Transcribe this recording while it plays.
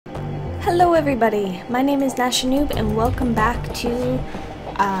Hello everybody, my name is Nash Newb and welcome back to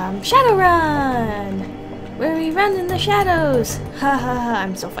Shadowrun! Where we run in the shadows! Ha ha ha,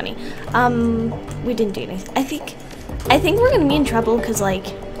 I'm so funny. We didn't do anything. I think we're gonna be in trouble because like,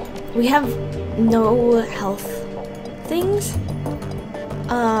 we have no health things.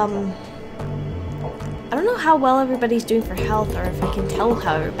 I don't know how well everybody's doing for health or if I can tell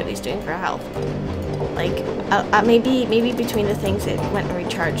how everybody's doing for health. Like, maybe between the things it went and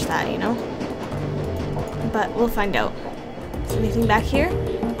recharged that, you know? But we'll find out. Is anything back here?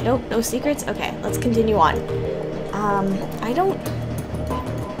 Nope, no secrets? Okay, let's continue on.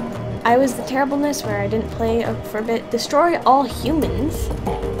 I was the terribleness where I didn't play for a bit. Destroy all humans?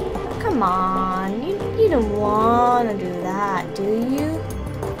 Come on, you don't want to do that, do you?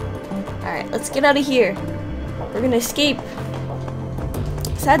 Alright, let's get out of here. We're gonna escape.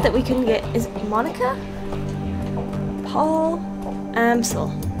 Sad that we couldn't get... Is it Monica? Paul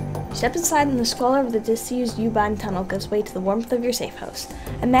Amsel. Step inside and the squalor of the disused U-Bahn tunnel gives way to the warmth of your safe house.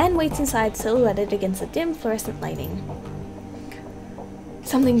 A man waits inside, silhouetted against the dim fluorescent lighting.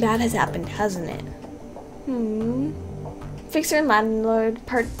 Something bad has happened, hasn't it? Fixer and landlord,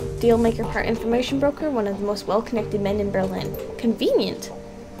 part dealmaker, part information broker, one of the most well-connected men in Berlin. Convenient.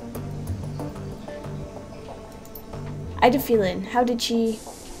 I had a feeling. How did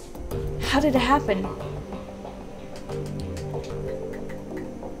it happen?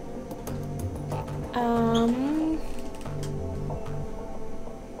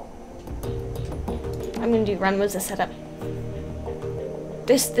 I'm gonna do run was a setup.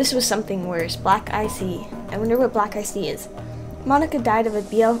 This was something worse. Black IC. I wonder what Black IC is. Monica died of a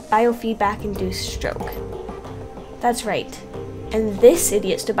biofeedback-induced stroke. That's right. And this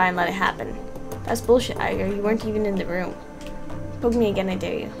idiot stood by and let it happen. That's bullshit, Iger. You weren't even in the room. Poke me again, I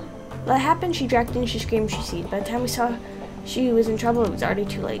dare you. Well, it happened, she dragged in, she screamed, she seed. By the time we saw she was in trouble, it was already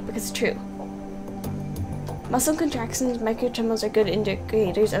too late, because it's true. Muscle contractions, microtremors are good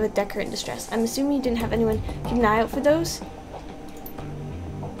indicators of a declarant distress. I'm assuming you didn't have anyone keep an eye out for those?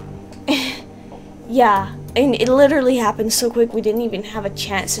 Yeah, and it literally happened so quick we didn't even have a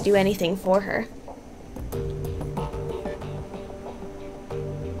chance to do anything for her.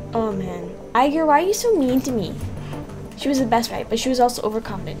 Oh man. Iger, why are you so mean to me? She was the best, right? But she was also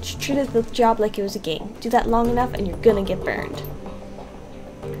overconfident. She treated the job like it was a game. Do that long enough and you're gonna get burned.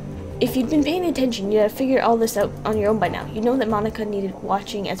 If you'd been paying attention, you'd have figured all this out on your own by now. You know that Monica needed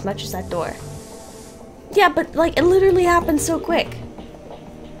watching as much as that door. Yeah, but like, it literally happened so quick.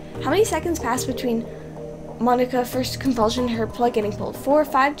 How many seconds passed between Monica first convulsion and her plug getting pulled? 4 or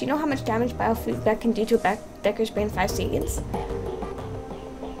 5? Do you know how much damage biofeedback can do to a backdecker's brain in 5 seconds?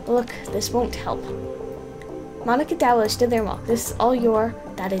 Look, this won't help. Monica Dowell stood there and walked. This is all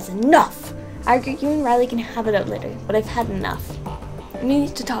that is enough! I agree, you and Riley can have it out later, but I've had enough. We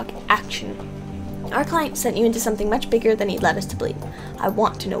need to talk action. Our client sent you into something much bigger than he led us to believe. I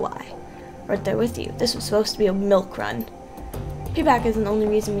want to know why. Right there with you. This was supposed to be a milk run. Payback isn't the only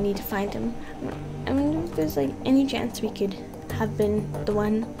reason we need to find him. I wonder if there's like any chance we could have been the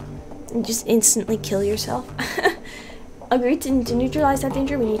one and just instantly kill yourself. Agreed to neutralize that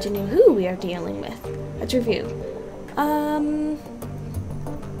danger, we need to know who we are dealing with. Let's review.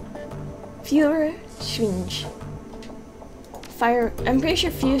 Führerschwinge. I'm pretty sure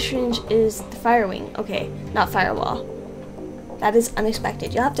Führerschwinge is the fire wing. Okay, not firewall. That is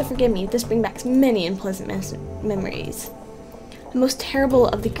unexpected. You'll have to forgive me. This brings back many unpleasant memories. The most terrible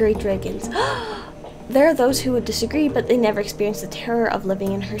of the great dragons. There are those who would disagree, but they never experienced the terror of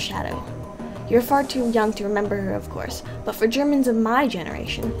living in her shadow. You're far too young to remember her, of course, but for Germans of my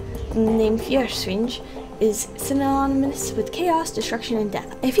generation, the name Führerschwinge is synonymous with chaos, destruction, and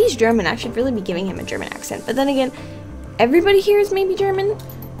death. If he's German, I should really be giving him a German accent, but then again, everybody here is maybe German,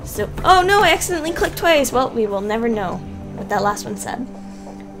 so... Oh no, I accidentally clicked twice! Well, we will never know what that last one said.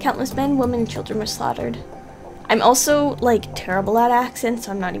 Countless men, women, and children were slaughtered. I'm also, like, terrible at accents,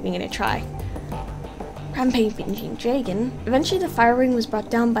 so I'm not even gonna try. Rampaging dragon. Eventually the fire ring was brought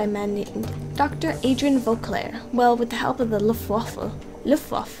down by a man named Dr. Adrian Vauclair. Well, with the help of the Luftwaffe,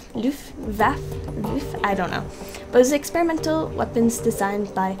 I don't know. But it was experimental weapons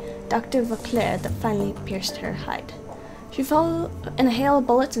designed by Dr. Vauclair that finally pierced her hide. She fell in a hail of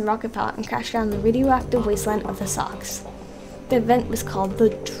bullets and rocket fell and crashed down the radioactive wasteland of the Sox. The event was called the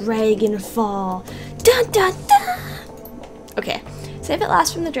Dragonfall. Dun dun dun! Okay. Save at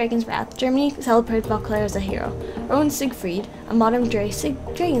last from the dragon's wrath, Germany celebrated Vauclair as a hero. Rowan Siegfried, a modern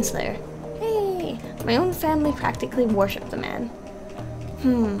dragon slayer. Hey! My own family practically worshipped the man.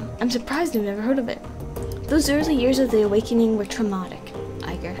 I'm surprised I've never heard of it. Those early years of the awakening were traumatic,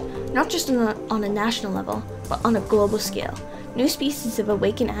 Iger. Not just on a national level, but on a global scale. New species of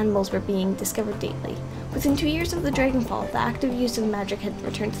awakened animals were being discovered daily. Within 2 years of the Dragonfall, the active use of magic had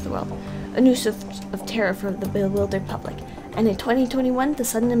returned to the world, a new source of terror for the bewildered public. And in 2021, the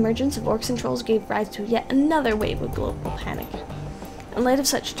sudden emergence of orcs and trolls gave rise to yet another wave of global panic. In light of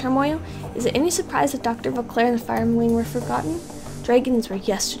such turmoil, is it any surprise that Dr. Vauclair and the Firewing were forgotten? Dragons were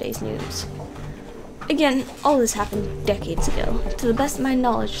yesterday's news. Again, all this happened decades ago. To the best of my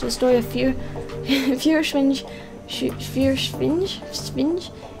knowledge, the story of Fierschwinge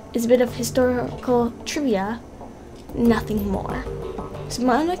is a bit of historical trivia, nothing more. So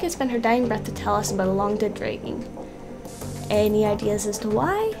Monica spent her dying breath to tell us about a long-dead dragon. Any ideas as to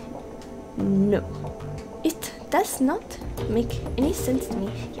why? No. It does not make any sense to me.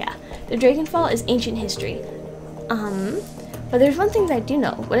 Yeah, the Dragonfall is ancient history. But there's one thing that I do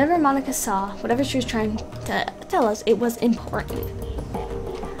know. Whatever Monica saw, whatever she was trying to tell us, it was important.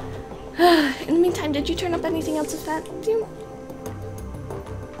 In the meantime, did you turn up anything else of value?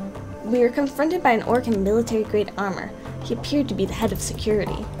 We were confronted by an orc in military-grade armor. He appeared to be the head of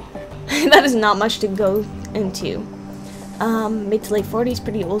security. That is not much to go into. Mid to late 40s,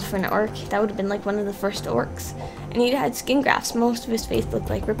 pretty old for an orc. That would have been like one of the first orcs. And he had skin grafts. Most of his face looked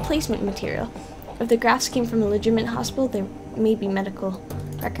like replacement material. If the grafts came from a legitimate hospital, there may be medical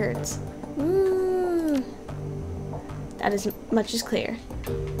records. That is much as clear.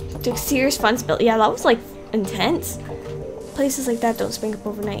 Took serious responsibility. Yeah, that was like intense. Places like that don't spring up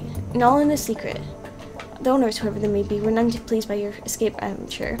overnight. And all in a secret. The owners, whoever they may be, were none too pleased by your escape, I'm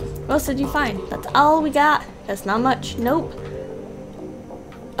sure. What else did you find? That's all we got. That's not much. Nope.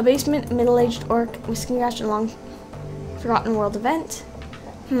 A basement, a middle-aged orc, with skin grafts, and a long forgotten world event.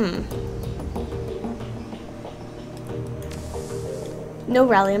 No,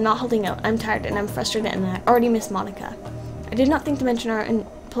 Rally, I'm not holding out. I'm tired and I'm frustrated and I already miss Monica. I did not think to mention our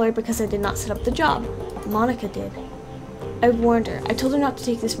employer because I did not set up the job. Monica did. I warned her. I told her not to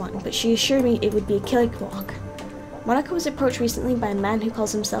take this one, but she assured me it would be a cakewalk. Monica was approached recently by a man who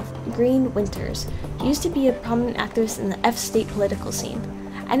calls himself Green Winters. He used to be a prominent activist in the F-state political scene.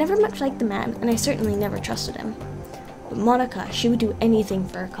 I never much liked the man, and I certainly never trusted him. But Monica, she would do anything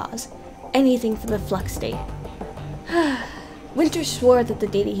for her cause. Anything for the Flux state. Winters swore that the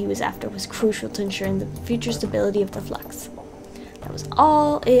data he was after was crucial to ensuring the future stability of the Flux. That was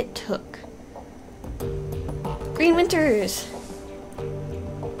all it took. Green Winters!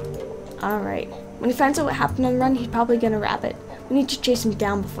 Alright. When he finds out what happened on the run, he's probably gonna wrap it. We need to chase him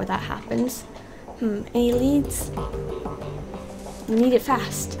down before that happens. Any leads? We need it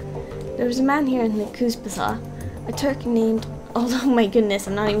fast. There was a man here in the Kuz Bazaar, a Turk named... Oh my goodness,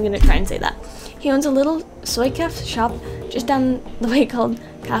 I'm not even gonna try and say that. He owns a little soy cafe shop just down the way called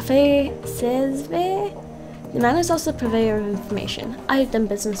Cafe Sezve. The man is also a purveyor of information. I have done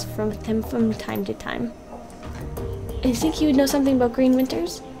business with him from time to time. I think he would know something about Green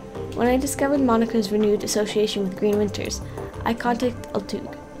Winters? When I discovered Monica's renewed association with Green Winters, I contacted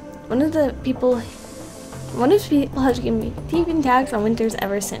Altug. One of the people has given me thieving tags on Winters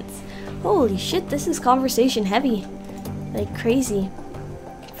ever since. Holy shit, this is conversation heavy. Like crazy.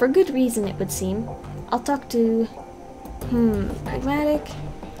 For good reason, it would seem. I'll talk to... pragmatic?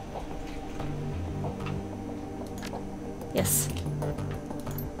 Yes.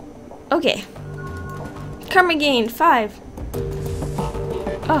 Okay. Karma gained 5.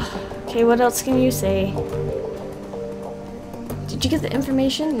 Oh, okay, what else can you say? Did you get the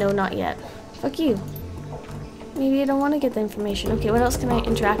information? No, not yet. Fuck you. Maybe I don't want to get the information. Okay, what else can I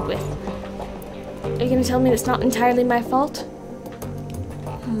interact with? Are you gonna tell me it's not entirely my fault?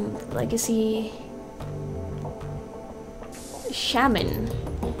 Legacy... Shaman.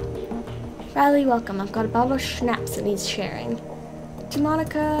 Riley, welcome. I've got a bottle of schnapps that needs sharing. To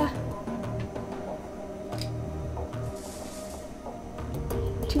Monica...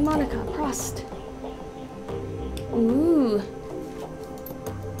 To Monica, Prost. Ooh.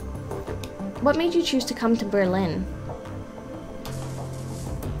 What made you choose to come to Berlin?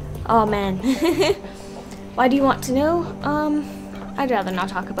 Oh man. Why do you want to know? I'd rather not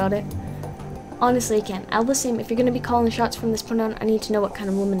talk about it. Honestly, I can't. All the same, if you're gonna be calling the shots from this point on, I need to know what kind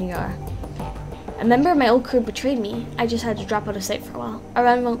of woman you are. A member of my old crew betrayed me. I just had to drop out of sight for a while. Our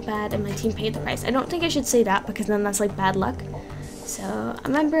run went bad and my team paid the price. I don't think I should say that because then that's like bad luck. So, a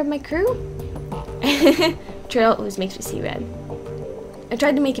member of my crew? Trail always makes me see red. I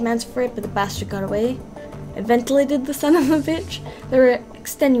tried to make him answer for it, but the bastard got away. I ventilated the son of a bitch. There were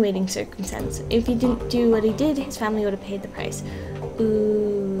extenuating circumstances. If he didn't do what he did, his family would have paid the price.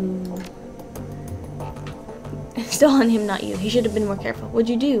 Ooh. Still on him, not you. He should have been more careful. What'd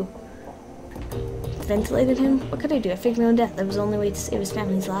you do? Ventilated him? What could I do? I faked my own death. That was the only way to save his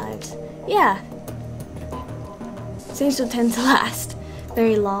family's lives. Yeah. Things don't tend to last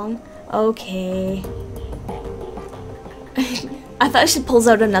very long. Okay. I thought she pulls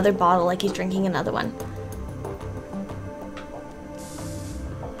out another bottle like he's drinking another one.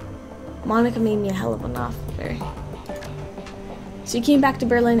 Monica made me a hell of an offer. So you came back to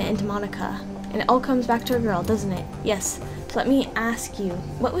Berlin and to Monica. And it all comes back to a girl, doesn't it? Yes. So let me ask you,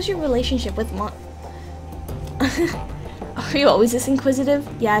 what was your relationship with Are you always this inquisitive?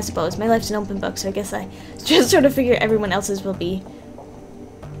 Yeah, I suppose. My life's an open book, so I guess I just sort of figure everyone else's will be.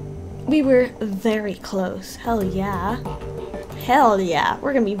 We were very close. Hell yeah. Hell yeah.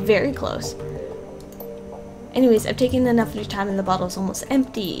 We're gonna be very close. Anyways, I've taken enough of your time and the bottle's almost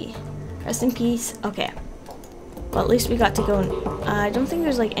empty. Rest in peace. Okay. Well, at least we got to go and I don't think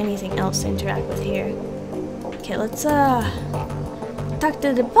there's like anything else to interact with here. Okay, let's talk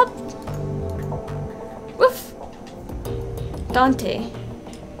to the pup. Woof. Dante.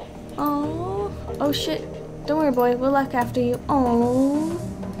 Oh. Oh shit. Don't worry, boy. We'll look after you. Oh.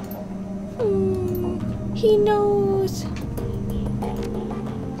 He knows.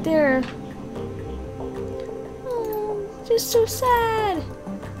 There. Oh, just so sad.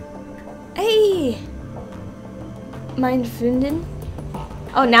 Hey. Mein Freundin?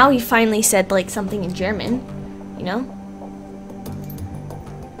 Oh, now he finally said like something in German, you know?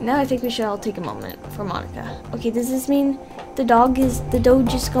 Now I think we should all take a moment for Monica. Okay, does this mean the dog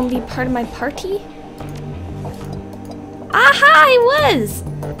just gonna be part of my party? Aha, it was!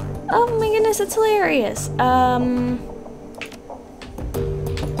 Oh my goodness, that's hilarious.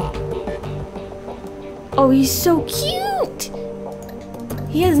 Oh, he's so cute!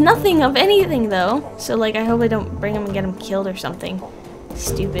 He has nothing of anything though, so like I hope I don't bring him and get him killed or something.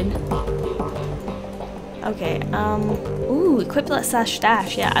 Stupid. Okay, ooh, equip that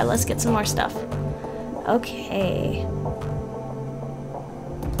stash. Yeah, let's get some more stuff. Okay.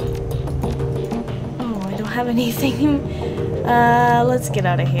 Oh, I don't have anything. Let's get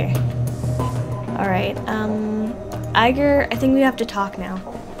out of here. Alright, Iger, I think we have to talk now.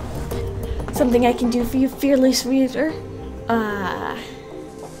 Something I can do for you, fearless reader?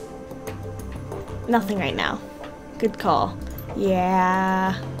 Nothing right now. Good call.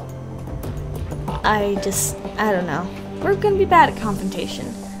 Yeah. I don't know. We're gonna be bad at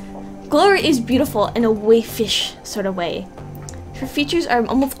confrontation. Glory is beautiful in a waifish sort of way. Her features are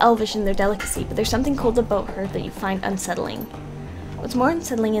almost elvish in their delicacy, but there's something cold about her that you find unsettling. What's more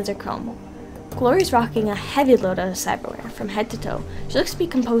unsettling is her chrome. Glory's rocking a heavy load of cyberware, from head to toe. She looks to be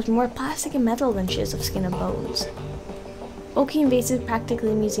composed more of plastic and metal than she is of skin and bones. Bulky, invasive,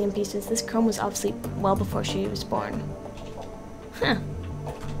 practically museum pieces, this chrome was obviously well before she was born. Huh.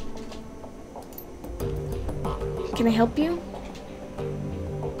 Can I help you?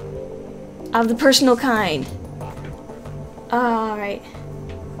 Of the personal kind. Alright.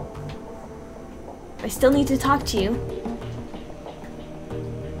 I still need to talk to you.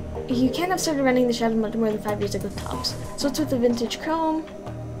 You can't have started running the Shadowrun much more than 5 years ago tops. So what's with the vintage chrome?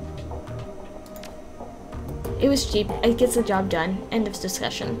 It was cheap. It gets the job done. End of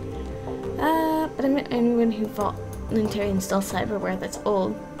discussion. But I meant anyone who voluntarily installs cyberware that's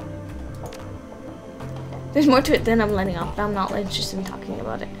old. There's more to it than I'm letting off, but I'm not interested in talking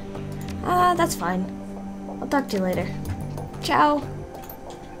about it. That's fine. I'll talk to you later. Ciao.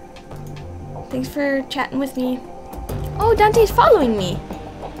 Thanks for chatting with me. Oh, Dante's following me.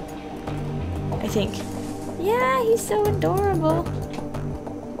 I think. Yeah, he's so adorable.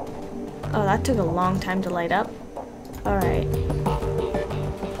 Oh, that took a long time to light up. Alright.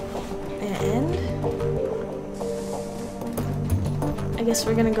 And I guess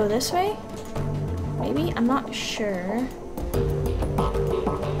we're gonna go this way? Maybe? I'm not sure.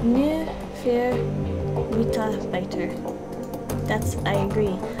 Ne für Mitarbeiter. I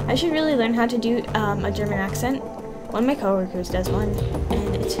agree. I should really learn how to do a German accent. One of my coworkers does one,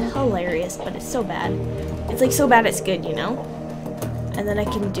 and it's hilarious, but it's so bad. It's like so bad it's good, you know? And then I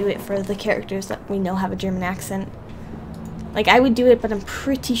can do it for the characters that we know have a German accent. Like, I would do it, but I'm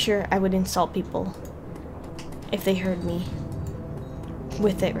pretty sure I would insult people if they heard me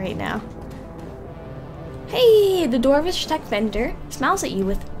with it right now. Hey, the dwarvish tech vendor smiles at you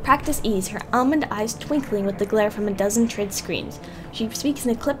with practiced ease, her almond eyes twinkling with the glare from a dozen trid screens. She speaks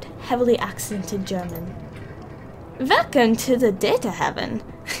in a clipped, heavily accented German. Welcome to the data heaven.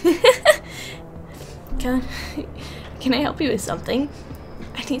 Can I help you with something?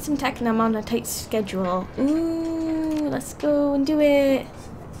 I need some tech and I'm on a tight schedule. Ooh, let's go and do it.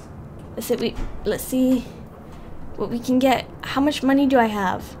 Let's see what we can get. How much money do I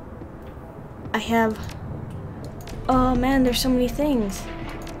have? Oh man, there's so many things.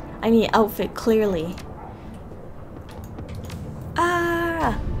 I need an outfit, clearly.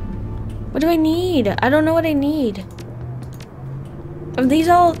 What do I need? I don't know what I need. These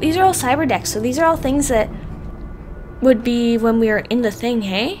are all cyber decks, so these are all things that would be when we were in the thing,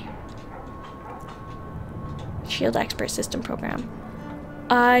 hey? Shield Expert System Program.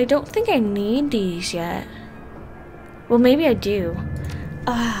 I don't think I need these yet. Well, maybe I do.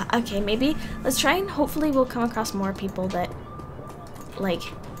 Okay, maybe let's try and hopefully we'll come across more people that like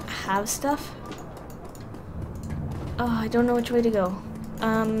have stuff. Oh, I don't know which way to go.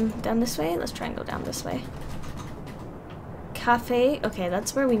 Down this way? Let's try and go down this way. Cafe. Okay,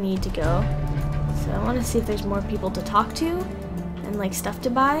 that's where we need to go. So I want to see if there's more people to talk to and like stuff to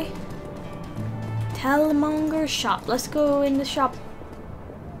buy. Telemonger shop. Let's go in the shop.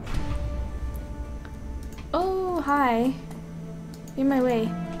 Oh, hi. You're my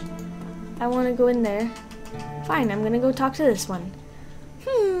way. I want to go in there. Fine, I'm gonna go talk to this one.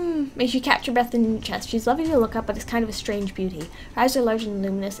 Makes you catch your breath in your chest. She's lovely to look at, but it's kind of a strange beauty. Her eyes are large and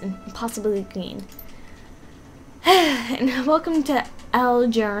luminous and possibly green. And welcome to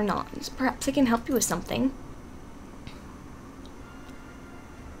Algernon's. Perhaps I can help you with something.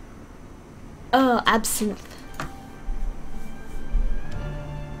 Oh, absinthe.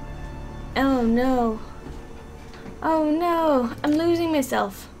 Oh no. Oh no, I'm losing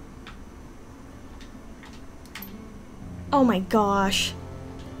myself. Oh my gosh.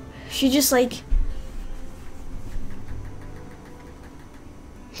 She just like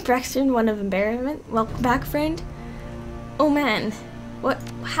Braxton, one of embarrassment. Welcome back, friend. Oh man, what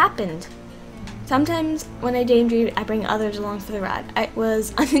happened? Sometimes when I daydream, I bring others along for the ride. It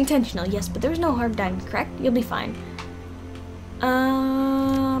was unintentional, yes, but there was no harm done, correct? You'll be fine.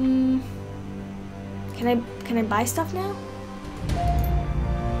 Can I buy stuff now?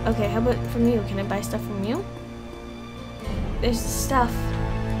 Okay, how about from you? Can I buy stuff from you? There's stuff.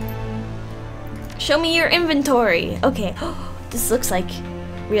 Show me your inventory. Okay, this looks like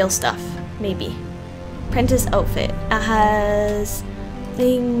real stuff. Maybe. Apprentice outfit. It has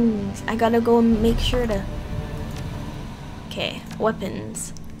things. I gotta go and make sure to. Okay,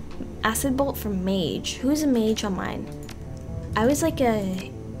 weapons. Acid bolt for mage. Who's a mage on mine? I was like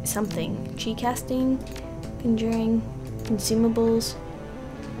a something. Chi casting, conjuring, consumables.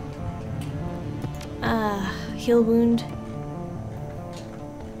 Heal wound.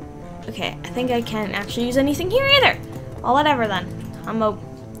 Okay, I think I can't actually use anything here either. Well, whatever then. I'm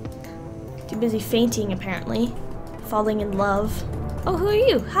too busy fainting, apparently. Falling in love. Oh, who are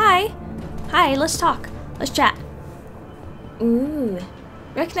you? Hi. Hi, let's talk. Let's chat. Ooh.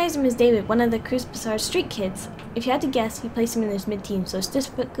 Recognize him as David, one of the Cruz Bazaar street kids. If you had to guess, you placed him in his mid-teens, so it's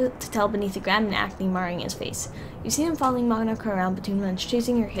difficult to tell beneath the grime and acne marring his face. You've seen him following Monica around between lunch,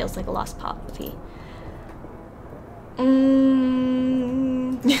 chasing her heels like a lost puppy.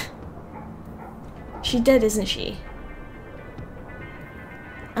 She dead, isn't she?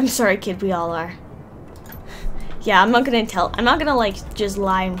 I'm sorry, kid, we all are. Yeah, I'm not gonna like just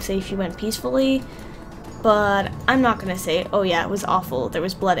lie and say she went peacefully, but I'm not gonna say, oh yeah, it was awful, there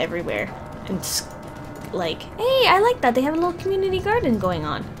was blood everywhere, and like, hey, I like that, they have a little community garden going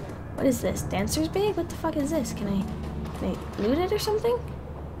on. What is this, dancer's bag? What the fuck is this? Can I loot it or something?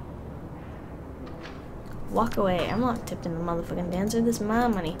 Walk away. I'm not tipping the motherfucking dancer. This is my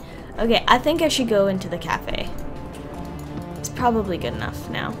money. Okay, I think I should go into the cafe. It's probably good enough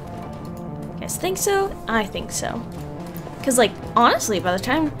now. You guys think so? I think so. Because, like, honestly, by the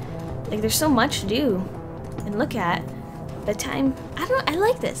time, like, there's so much to do and look at, by the time, I don't know, I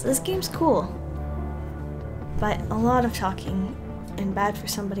like this. This game's cool. But a lot of talking and bad for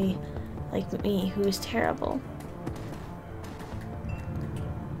somebody like me who is terrible.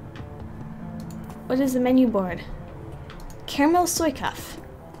 What is the menu board? Caramel soy cuff.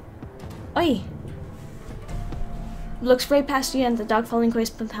 Oi! Looks right past you and the dog following close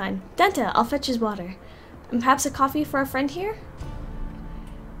behind. Denta, I'll fetch his water. And perhaps a coffee for our friend here?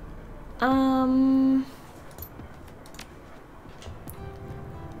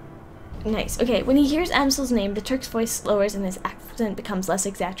 Nice. Okay, when he hears Amsel's name, the Turk's voice lowers and his accent becomes less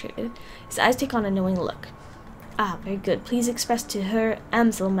exaggerated. His eyes take on a knowing look. Ah, very good. Please express to her,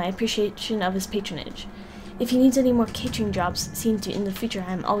 Amsel, my appreciation of his patronage. If he needs any more catering jobs seen to in the future,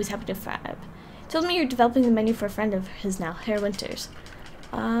 I am always happy to fab. Tells me you're developing the menu for a friend of his now, Herr Winters.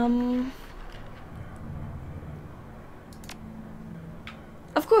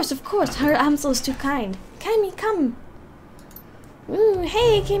 Of course, Herr Amsel is too kind. Kimmy, come. Ooh,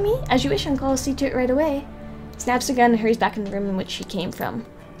 hey, Kimmy. As you wish, Uncle, I'll see to it right away. Snaps the gun and hurries back in the room in which she came from.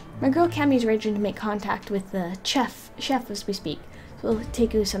 My girl Cammy is raging to make contact with the chef as we speak, so it'll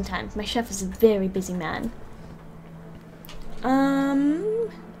take you some time. My chef is a very busy man.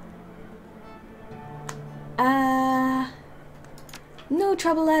 No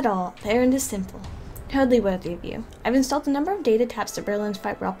trouble at all. The errand is simple. Hardly worthy of you. I've installed a number of data taps to Berlin's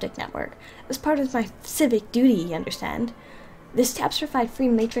fiber optic network. As part of my civic duty, you understand. These taps provide free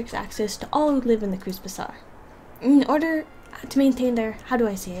matrix access to all who live in the Cruise Bazaar. In order to maintain their, how do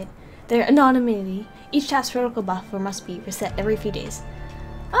I say it, their anonymity, each tap's protocol buffer must be reset every few days.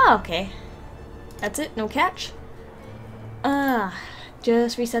 Oh, okay. That's it? No catch?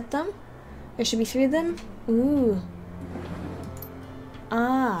 Just reset them? There should be 3 of them? Ooh.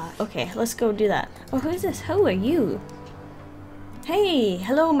 Okay, let's go do that. Oh, who is this? Who are you? Hey,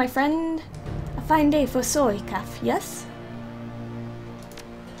 hello, my friend. A fine day for soy calf, yes?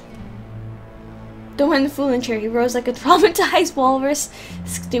 Don't mind the fool in the chair. He rose like a traumatized walrus,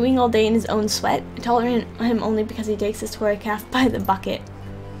 stewing all day in his own sweat. I tolerate him only because he takes his toy calf by the bucket.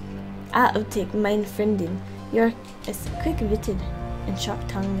 Take mein Freundin. You're as quick-witted and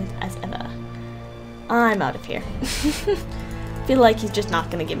sharp-tongued as ever. I'm out of here. Feel like he's just not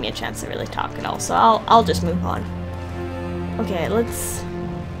gonna give me a chance to really talk at all, so I'll just move on. Okay, let's.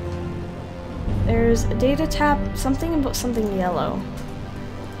 There's a data tap. Something about something yellow.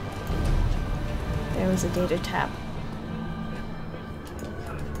 There was a data tap.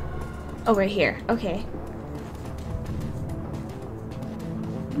 Oh, right here. Okay.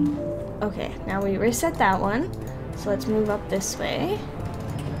 Okay, now we reset that one. So let's move up this way.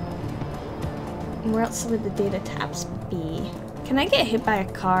 And where else would the data taps be? Can I get hit by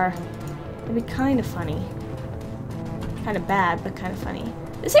a car? It'd be kind of funny. Kind of bad, but kind of funny.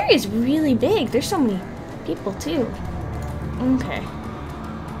 This area is really big. There's so many people, too. Okay.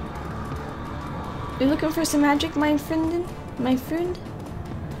 You looking for some magic, my friend? My friend?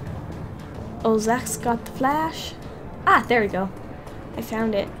 Oh, Zach's got the flash. Ah, there we go. I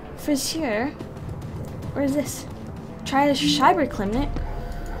found it. For sure. Where is this? Try the cyber clinic.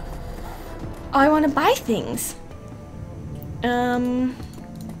 Oh, I want to buy things.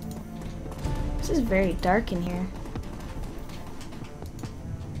 This is very dark in here.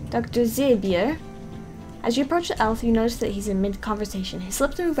 Dr. Zabier. As you approach the elf, you notice that he's in mid-conversation. His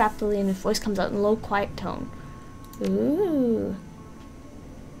lips move rapidly and his voice comes out in a low, quiet tone. Ooh.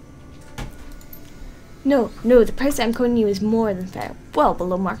 No, the price I'm quoting you is more than fair. Well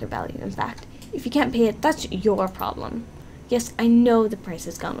below market value, in fact. If you can't pay it, that's your problem. Yes, I know the price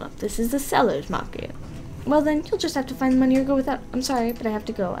has gone up. This is the seller's market. Well then, you'll just have to find the money or go without. I'm sorry, but I have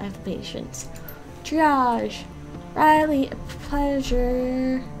to go. I have patience. Triage. Riley, a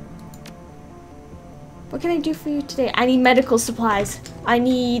pleasure. What can I do for you today? I need medical supplies. I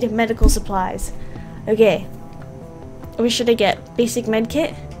need medical supplies. Okay. What should I get? Basic med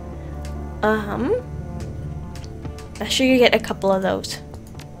kit? I'm sure you get a couple of those.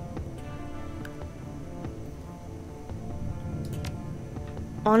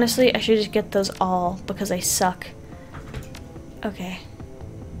 Honestly, I should just get those all because I suck. Okay.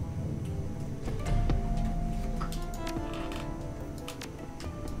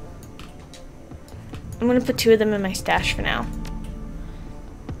 I'm gonna put 2 of them in my stash for now.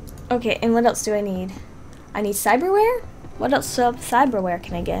 Okay, and what else do I need? I need cyberware? What else cyberware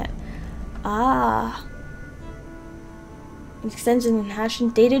can I get? Extension and hashing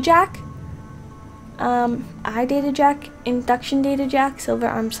data jack? iData jack, induction data jack, silver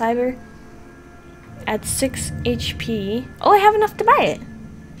arm cyber. At 6 HP. Oh, I have enough to buy it.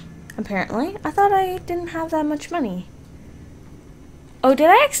 Apparently. I thought I didn't have that much money. Oh, did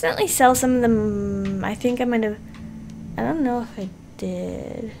I accidentally sell some of them? I think I might have. I don't know if I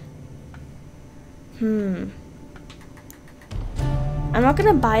did. I'm not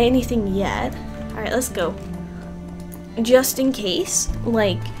gonna buy anything yet. Alright, let's go. Just in case.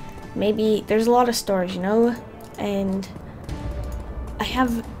 Like, maybe there's a lot of stores, you know? And I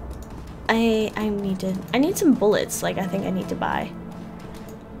need some bullets, like I think I need to buy.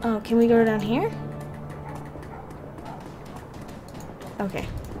 Oh, can we go down here? Okay.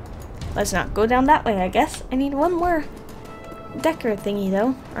 Let's not go down that way, I guess. I need one more Decker thingy,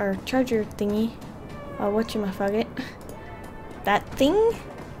 though. Or charger thingy. Oh, whatchamafugget. That thing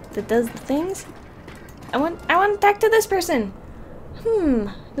that does the things. I want to talk to this person.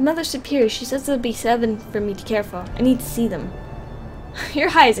 The Mother Superior. She says there'll be 7 for me to care for. I need to see them. You're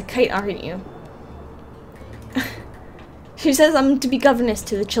high as a kite, aren't you? She says I'm to be governess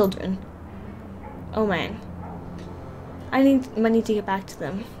to the children. Oh man. I need money to get back to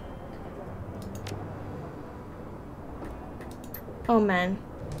them. Oh man.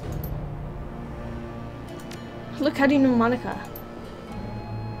 Look, how do you know Monica?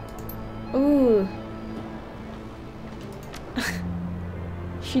 Ooh.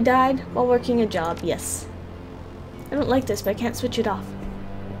 She died while working a job, yes. I don't like this, but I can't switch it off.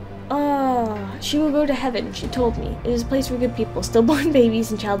 She will go to heaven, she told me. It is a place for good people, stillborn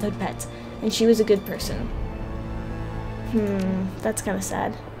babies and childhood pets. And she was a good person. That's kind of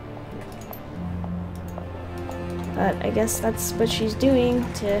sad. But I guess that's what she's doing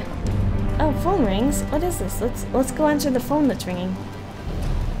to... Oh, phone rings? What is this? Let's go answer the phone that's ringing.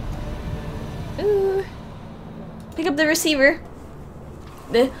 Ooh. Pick up the receiver.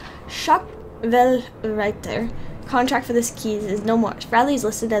 The Shadowrun contract for this keys is no more. Bradley is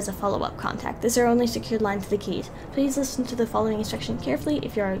listed as a follow-up contact. This is our only secured line to the keys. Please listen to the following instruction carefully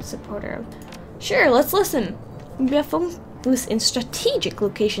if you are a supporter of... Sure, let's listen. We have phone booths in strategic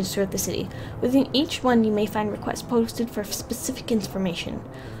locations throughout the city. Within each one you may find requests posted for specific information.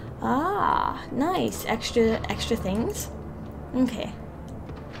 Ah, nice. Extra things. Okay.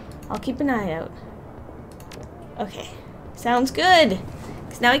 I'll keep an eye out. Okay. Sounds good.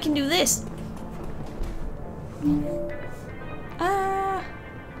 Because now I can do this.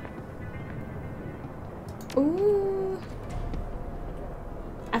 Ooh.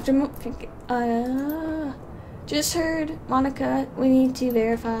 After just heard, Monica, we need to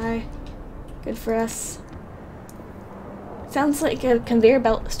verify. Good for us. Sounds like a conveyor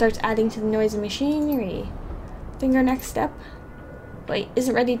belt starts adding to the noise of machinery. Think our next step? Wait,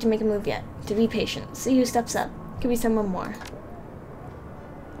 isn't ready to make a move yet. To be patient. See who steps up. Could be someone more.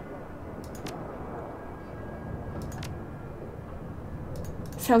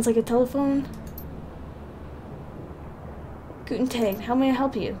 Sounds like a telephone. Guten Tag, how may I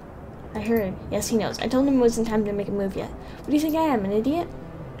help you? I heard. Yes, he knows. I told him it wasn't time to make a move yet. What do you think I am, an idiot?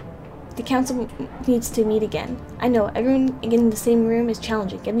 The council needs to meet again. I know, everyone in the same room is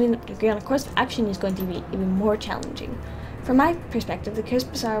challenging. Getting to agree on a course of action is going to be even more challenging. From my perspective, the Curse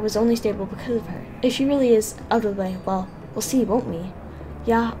Bazaar was only stable because of her. If she really is out of the way, well, we'll see, won't we?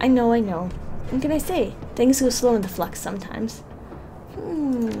 Yeah, I know. What can I say? Things go slow in the flux sometimes.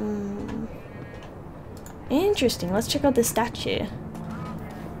 Interesting. Let's check out this statue.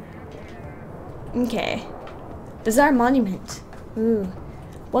 Okay. Bizarre monument. Ooh.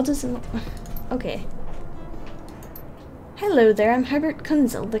 What does it... Okay. Hello there, I'm Herbert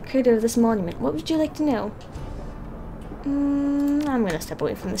Kunzel, the creator of this monument. What would you like to know? I'm gonna step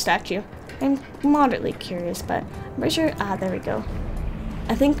away from the statue. I'm moderately curious, but I'm pretty sure... Ah, there we go.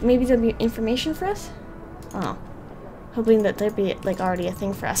 I think maybe there'll be information for us? Oh. Hoping that there'd be, like, already a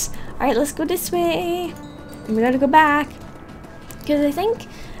thing for us. Alright, let's go this way. And we gotta go back. Because I think...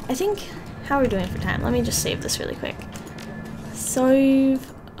 How are we doing for time? Let me just save this really quick.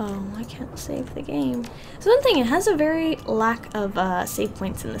 Save... Oh, I can't save the game. So one thing, it has a very lack of save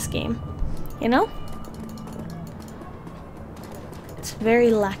points in this game. You know? It's very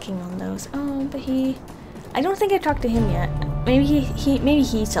lacking on those. Oh, but he... I don't think I talked to him yet. Maybe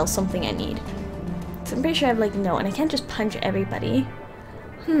he sells something I need. So I'm pretty sure I have like no, and I can't just punch everybody.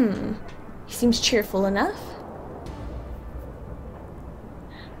 He seems cheerful enough.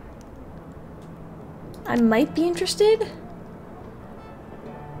 I might be interested.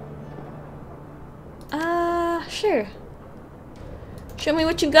 Sure. Show me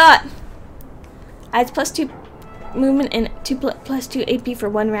what you got. Adds +2 movement and +2 AP for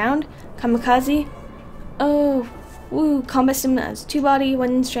 1 round. Kamikaze. Oh, woo. Combat stamina has 2 body,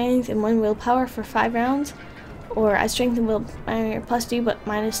 1 strength, and 1 willpower for 5 rounds. Or adds strength and will +2 but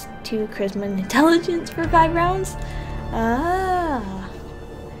 -2 charisma and intelligence for 5 rounds. Ah,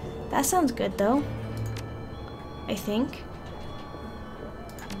 that sounds good though. I think.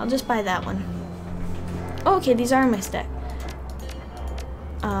 I'll just buy that one. Oh, okay, these are in my stash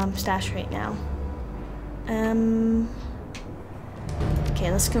right now.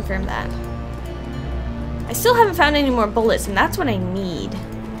 Okay, let's confirm that. I still haven't found any more bullets, and that's what I need.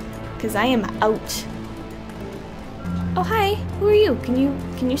 Because I am out. Oh, hi. Who are you? Can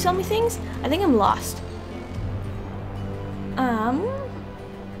you sell me things? I think I'm lost. I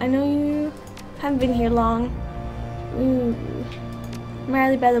know you haven't been here long. Ooh. I'm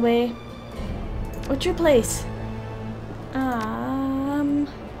Riley, by the way. What's your place?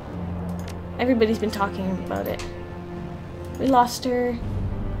 Everybody's been talking about it. We lost her.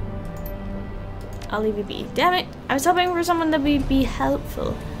 I'll leave you be. Damn it! I was hoping for someone that would be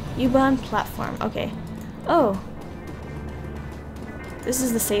helpful. U-Bahn platform. Okay. Oh. This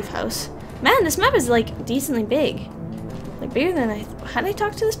is the safe house. Man, this map is like decently big. Like bigger than I... Had I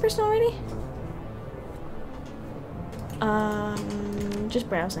talked to this person already? Just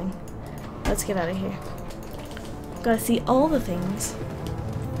browsing. Let's get out of here. Gotta see all the things.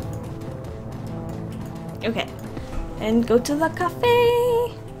 Okay. And go to the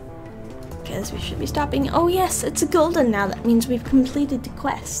cafe. Because we should be stopping. Oh yes, it's golden now. That means we've completed the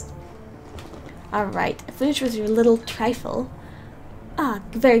quest. Alright. I finished with your little trifle. Ah,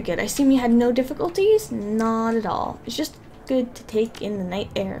 very good. I assume you had no difficulties? Not at all. It's just good to take in the night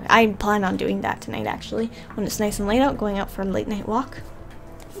air. I plan on doing that tonight, actually, when it's nice and late out, going out for a late night walk.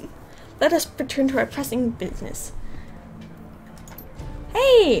 Let us return to our pressing business.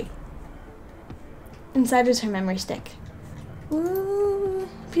 Hey! Inside is her memory stick. Ooh.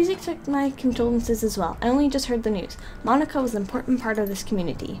 Please accept my condolences as well. I only just heard the news. Monica was an important part of this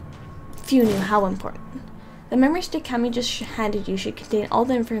community. Few knew how important. The memory stick Cami just handed you should contain all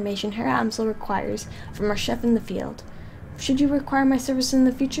the information her Amsel requires from our chef in the field. Should you require my service in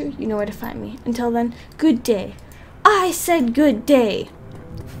the future, you know where to find me. Until then, good day. I said good day!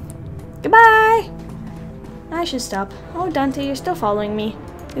 Goodbye! I should stop. Oh, Dante, you're still following me.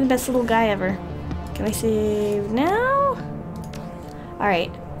 You're the best little guy ever. Can I save now?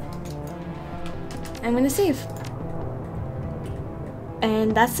 Alright. I'm gonna save.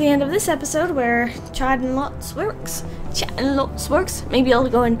 And that's the end of this episode where chatting lots works. Maybe I'll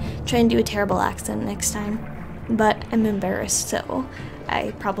go and try and do a terrible accent next time. But I'm embarrassed, so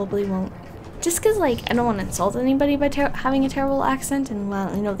I probably won't. Just because, like, I don't want to insult anybody by having a terrible accent. And, well,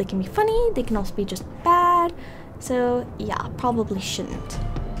 I know they can be funny. They can also be just bad. So, yeah, probably shouldn't.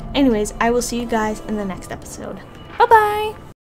 Anyways, I will see you guys in the next episode. Bye-bye!